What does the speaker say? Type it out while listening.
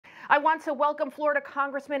I want to welcome Florida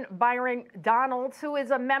Congressman Byron Donalds, who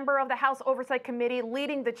is a member of the House Oversight Committee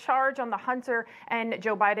leading the charge on the Hunter and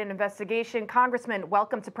Joe Biden investigation. Congressman,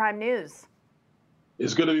 welcome to Prime News.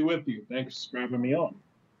 It's good to be with you. Thanks for having me on.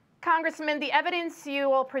 Congressman, the evidence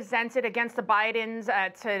you all presented against the Bidens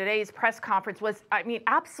at today's press conference was,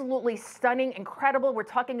 absolutely stunning, incredible. We're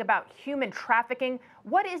talking about human trafficking.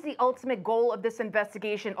 What is the ultimate goal of this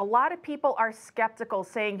investigation? A lot of people are skeptical,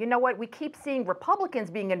 saying, you know what, we keep seeing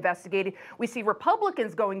Republicans being investigated. We see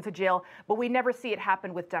Republicans going to jail, but we never see it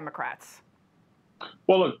happen with Democrats.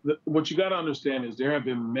 Well, look, what you got to understand is there have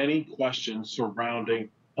been many questions surrounding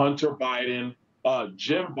Hunter Biden,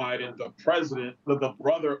 Jim Biden, the president, the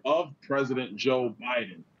brother of President Joe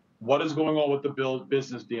Biden. What is going on with the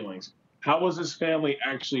business dealings? How is his family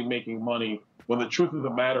actually making money when the truth of the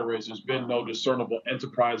matter is there's been no discernible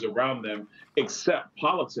enterprise around them except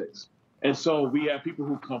politics? And so we have people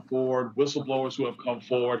who come forward, whistleblowers who have come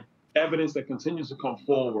forward, evidence that continues to come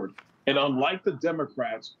forward. And unlike the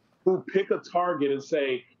Democrats who pick a target and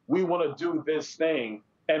say, we want to do this thing,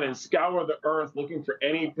 and then scour the earth looking for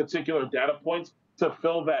any particular data points to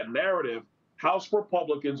fill that narrative, House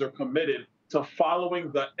Republicans are committed to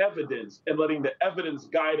following the evidence and letting the evidence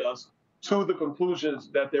guide us to the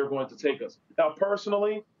conclusions that they're going to take us. Now,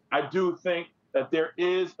 personally, I do think that there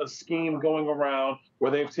is a scheme going around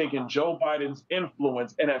where they've taken Joe Biden's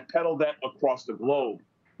influence and have peddled that across the globe.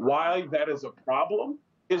 Why that is a problem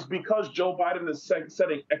is because Joe Biden is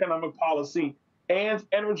setting economic policy and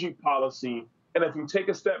energy policy. And if you take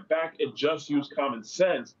a step back and just use common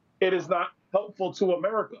sense, it is not helpful to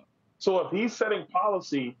America. So if he's setting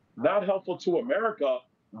policy not helpful to America,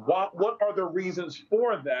 what are the reasons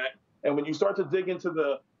for that? And when you start to dig into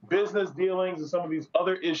the business dealings and some of these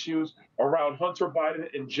other issues around Hunter Biden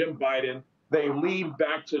and Jim Biden, they lead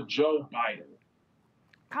back to Joe Biden.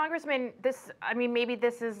 Congressman, maybe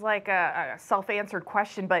this is like a self-answered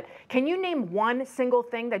question, but can you name one single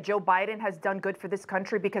thing that Joe Biden has done good for this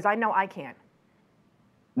country? Because I know I can't.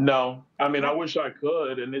 No, I wish I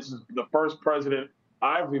could. And this is the first president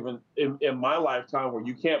I've even in my lifetime where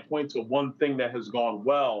you can't point to one thing that has gone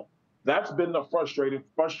well. That's been the frustrating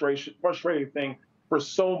thing for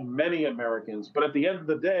so many Americans. But at the end of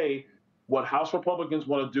the day, what House Republicans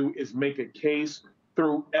want to do is make a case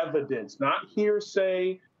through evidence, not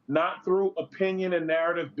hearsay, not through opinion and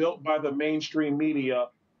narrative built by the mainstream media,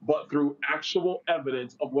 but through actual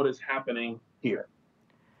evidence of what is happening here.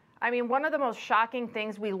 One of the most shocking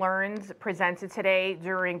things we learned presented today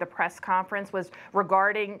during the press conference was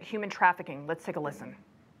regarding human trafficking. Let's take a listen.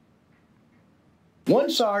 One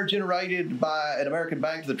SAR generated by an American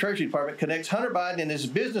bank to the Treasury Department connects Hunter Biden and his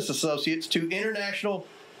business associates to international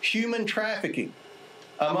human trafficking,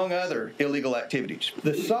 among other illegal activities.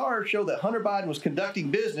 The SAR showed that Hunter Biden was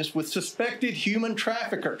conducting business with suspected human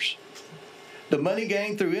traffickers. The money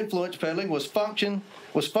gained through influence peddling was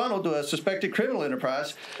funneled to a suspected criminal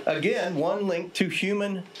enterprise. Again, one link to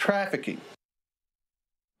human trafficking.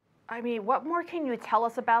 What more can you tell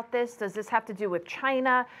us about this? Does this have to do with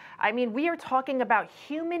China? We are talking about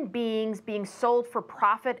human beings being sold for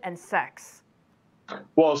profit and sex.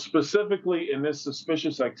 Well, specifically in this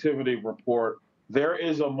suspicious activity report, there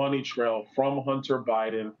is a money trail from Hunter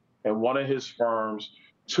Biden and one of his firms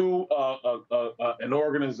to an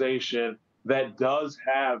organization that does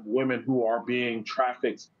have women who are being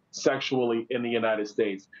trafficked sexually in the United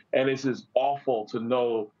States. And this is awful to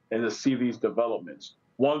know and to see these developments.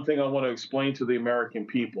 One thing I want to explain to the American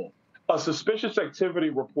people, a suspicious activity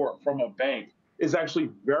report from a bank is actually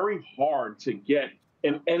very hard to get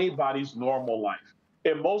in anybody's normal life.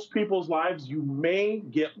 In most people's lives, you may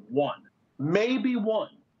get one, maybe one.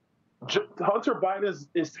 Hunter Biden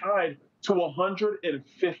is tied to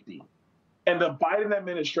 150. And the Biden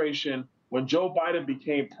administration, when Joe Biden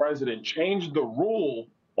became president, changed the rule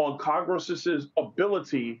on Congress's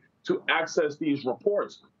ability to access these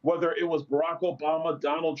reports. Whether it was Barack Obama,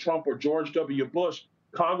 Donald Trump, or George W. Bush,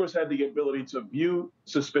 Congress had the ability to view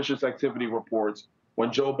suspicious activity reports.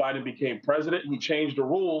 When Joe Biden became president, he changed the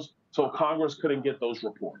rules so Congress couldn't get those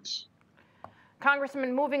reports.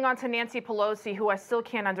 Congressman, moving on to Nancy Pelosi, who I still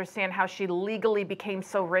can't understand how she legally became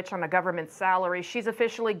so rich on a government salary. She's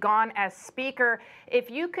officially gone as Speaker. If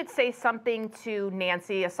you could say something to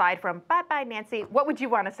Nancy, aside from bye-bye, Nancy, what would you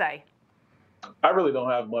want to say? I really don't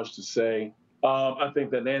have much to say. I think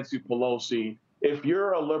that Nancy Pelosi, if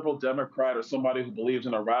you're a liberal Democrat or somebody who believes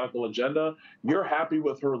in a radical agenda, you're happy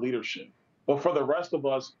with her leadership. But for the rest of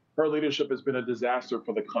us, her leadership has been a disaster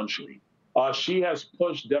for the country. She has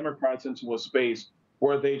pushed Democrats into a space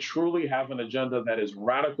where they truly have an agenda that is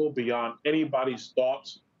radical beyond anybody's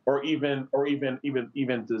thoughts or even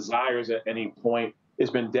desires at any point. It's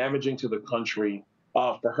been damaging to the country.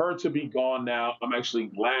 For her to be gone now, I'm actually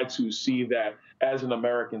glad to see that as an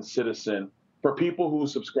American citizen. For people who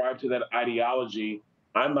subscribe to that ideology,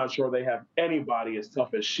 I'm not sure they have anybody as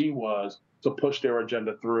tough as she was to push their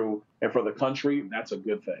agenda through. And for the country, that's a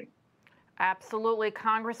good thing. Absolutely.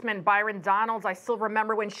 Congressman Byron Donalds, I still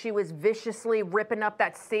remember when she was viciously ripping up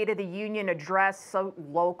that State of the Union address, so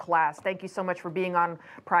low class. Thank you so much for being on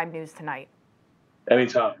Prime News tonight.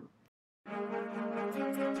 Anytime.